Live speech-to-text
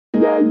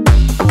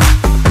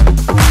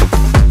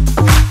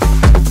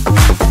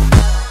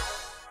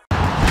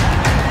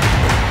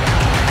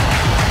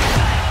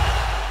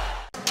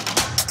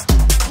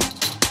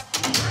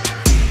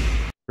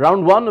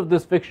Round 1 of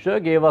this fixture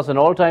gave us an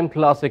all-time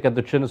classic at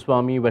the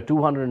Chinnaswamy where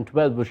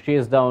 212 was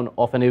chased down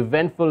off an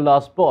eventful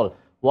last ball.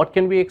 What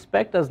can we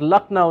expect as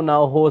Lucknow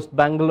now host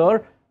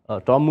Bangalore?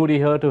 Tom Moody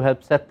here to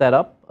help set that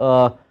up.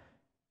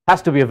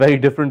 Has to be a very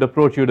different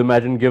approach, you'd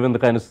imagine, given the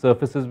kind of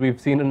surfaces we've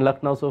seen in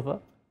Lucknow so far.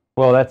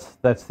 Well,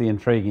 that's the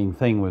intriguing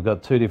thing. We've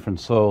got two different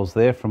soils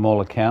there from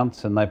all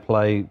accounts, and they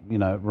play,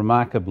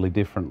 remarkably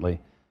differently.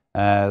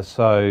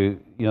 So,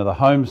 the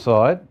home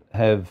side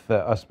have,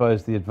 I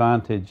suppose, the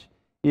advantage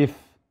if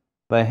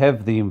they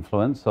have the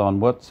influence on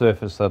what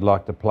surface they'd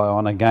like to play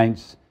on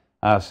against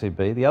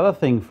RCB. The other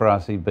thing for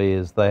RCB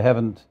is they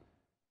haven't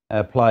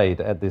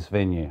played at this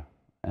venue,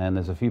 and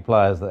there's a few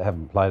players that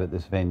haven't played at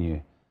this venue.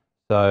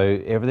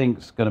 So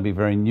everything's going to be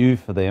very new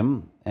for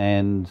them,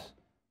 and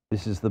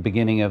this is the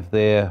beginning of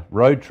their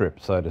road trip,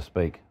 so to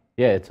speak.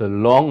 Yeah, it's a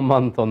long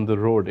month on the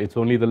road. It's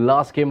only the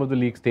last game of the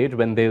league stage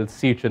when they'll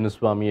see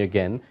Chinnaswamy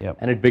again. Yep.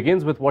 And it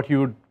begins with what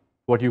you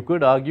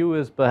could argue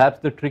is perhaps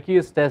the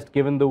trickiest test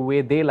given the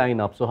way they line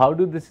up. So how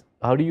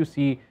do you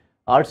see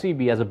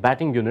RCB as a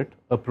batting unit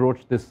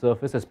approach this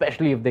surface,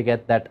 especially if they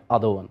get that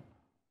other one?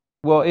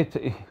 Well,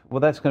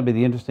 that's going to be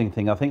the interesting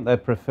thing. I think they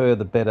prefer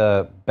the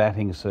better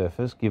batting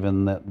surface,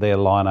 given that their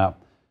lineup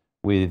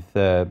with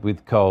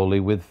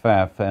Kohli, with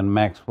Faf and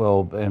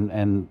Maxwell,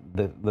 and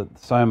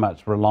so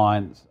much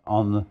reliance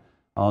on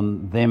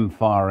them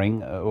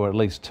firing, or at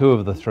least two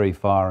of the three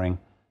firing,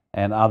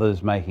 and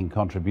others making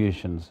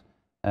contributions.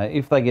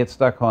 If they get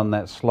stuck on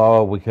that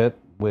slower wicket,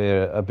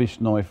 where a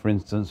Bishnoi, for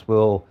instance,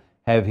 will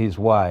have his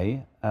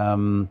way,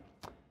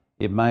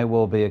 it may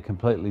well be a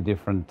completely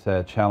different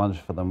challenge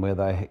for them, where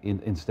they,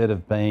 instead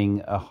of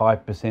being a high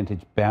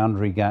percentage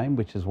boundary game,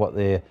 which is what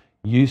they're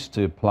used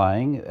to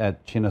playing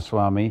at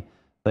Chinnaswamy,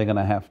 they're going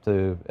to have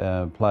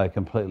to play a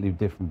completely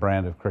different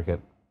brand of cricket.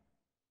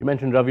 You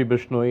mentioned Ravi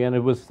Bishnoi, and it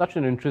was such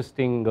an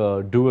interesting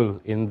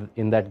duel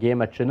in that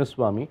game at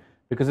Chinnaswamy,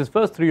 because his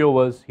first 3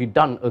 overs, he'd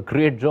done a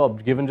great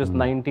job, given just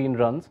 19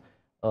 runs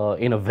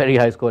in a very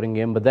high-scoring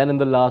game. But then in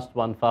the last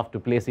one, Faf du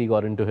Plessis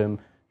got into him.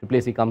 Du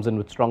Plessis comes in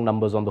with strong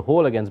numbers on the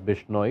whole against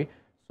Bishnoi.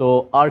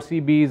 So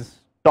RCB's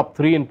top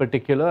 3 in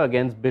particular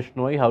against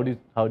Bishnoi,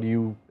 how do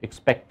you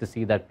expect to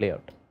see that play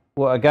out?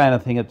 Well, again, I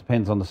think it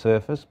depends on the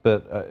surface,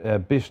 but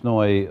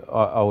Bishnoi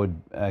I would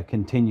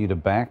continue to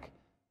back.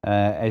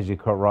 As you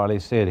quite rightly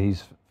said,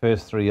 his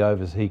first 3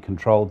 overs he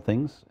controlled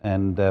things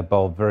and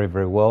bowled very,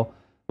 very well.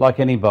 Like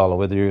any bowler,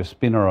 whether you're a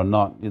spinner or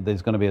not,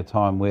 there's going to be a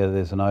time where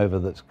there's an over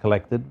that's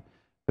collected,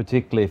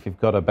 particularly if you've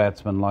got a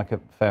batsman like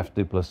a Faf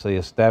du Plessis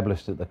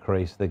established at the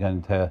crease. They're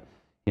going to,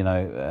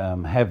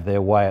 have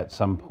their way at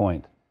some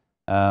point.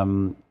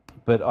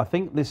 But I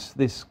think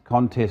this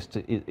contest,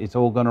 it's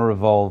all going to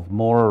revolve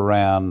more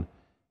around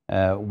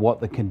what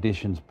the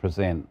conditions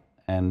present,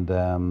 and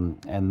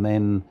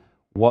then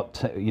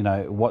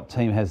what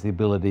team has the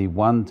ability,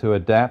 one, to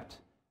adapt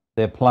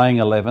their playing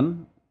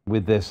 11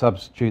 with their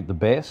substitute the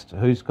best,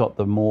 who's got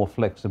the more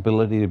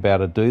flexibility to be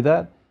able to do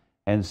that,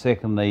 and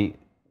secondly,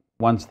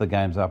 once the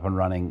game's up and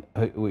running,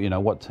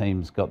 what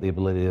team's got the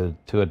ability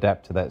to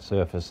adapt to that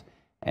surface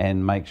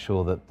and make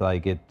sure that they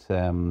get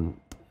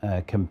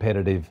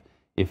competitive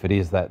if it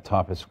is that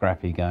type of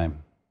scrappy game.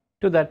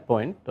 To that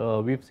point,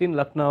 we've seen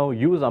Lucknow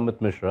use Amit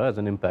Mishra as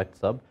an impact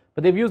sub,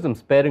 but they've used him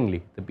sparingly.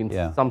 There have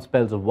been some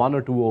spells of 1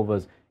 or 2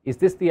 overs. Is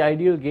this the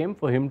ideal game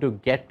for him to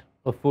get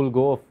a full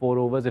go of 4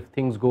 overs if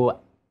things go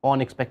on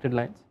expected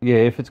lines? Yeah,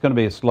 if it's going to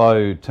be a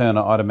slow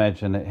turner, I'd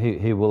imagine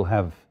he will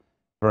have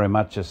very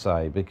much a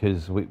say,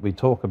 because we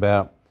talk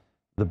about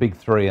the big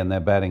 3 and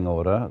their batting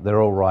order.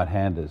 They're all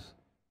right-handers,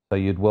 so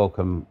you'd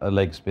welcome a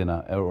leg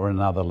spinner or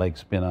another leg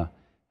spinner.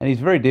 And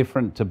he's very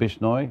different to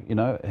Bishnoi.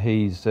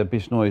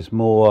 Bishnoi is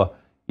more,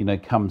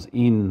 comes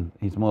in.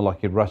 He's more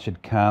like a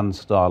Rashid Khan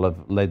style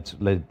of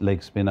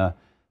leg spinner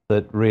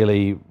that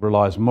really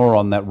relies more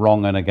on that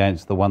wrong and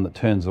against the one that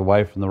turns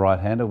away from the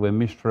right-hander, where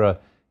Mishra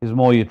is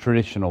more your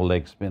traditional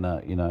leg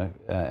spinner,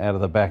 out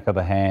of the back of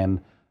the hand,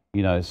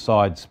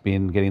 side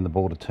spin, getting the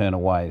ball to turn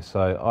away.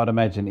 So I'd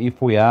imagine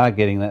if we are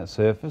getting that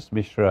surface,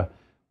 Mishra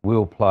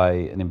will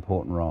play an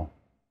important role.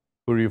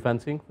 Who are you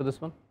fancying for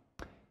this one?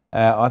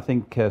 I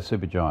think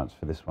Super Giants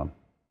for this one.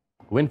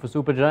 Win for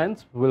Super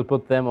Giants will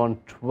put them on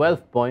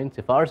 12 points.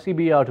 If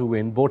RCB are to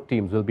win, both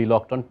teams will be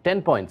locked on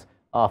 10 points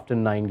after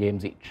 9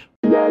 games each.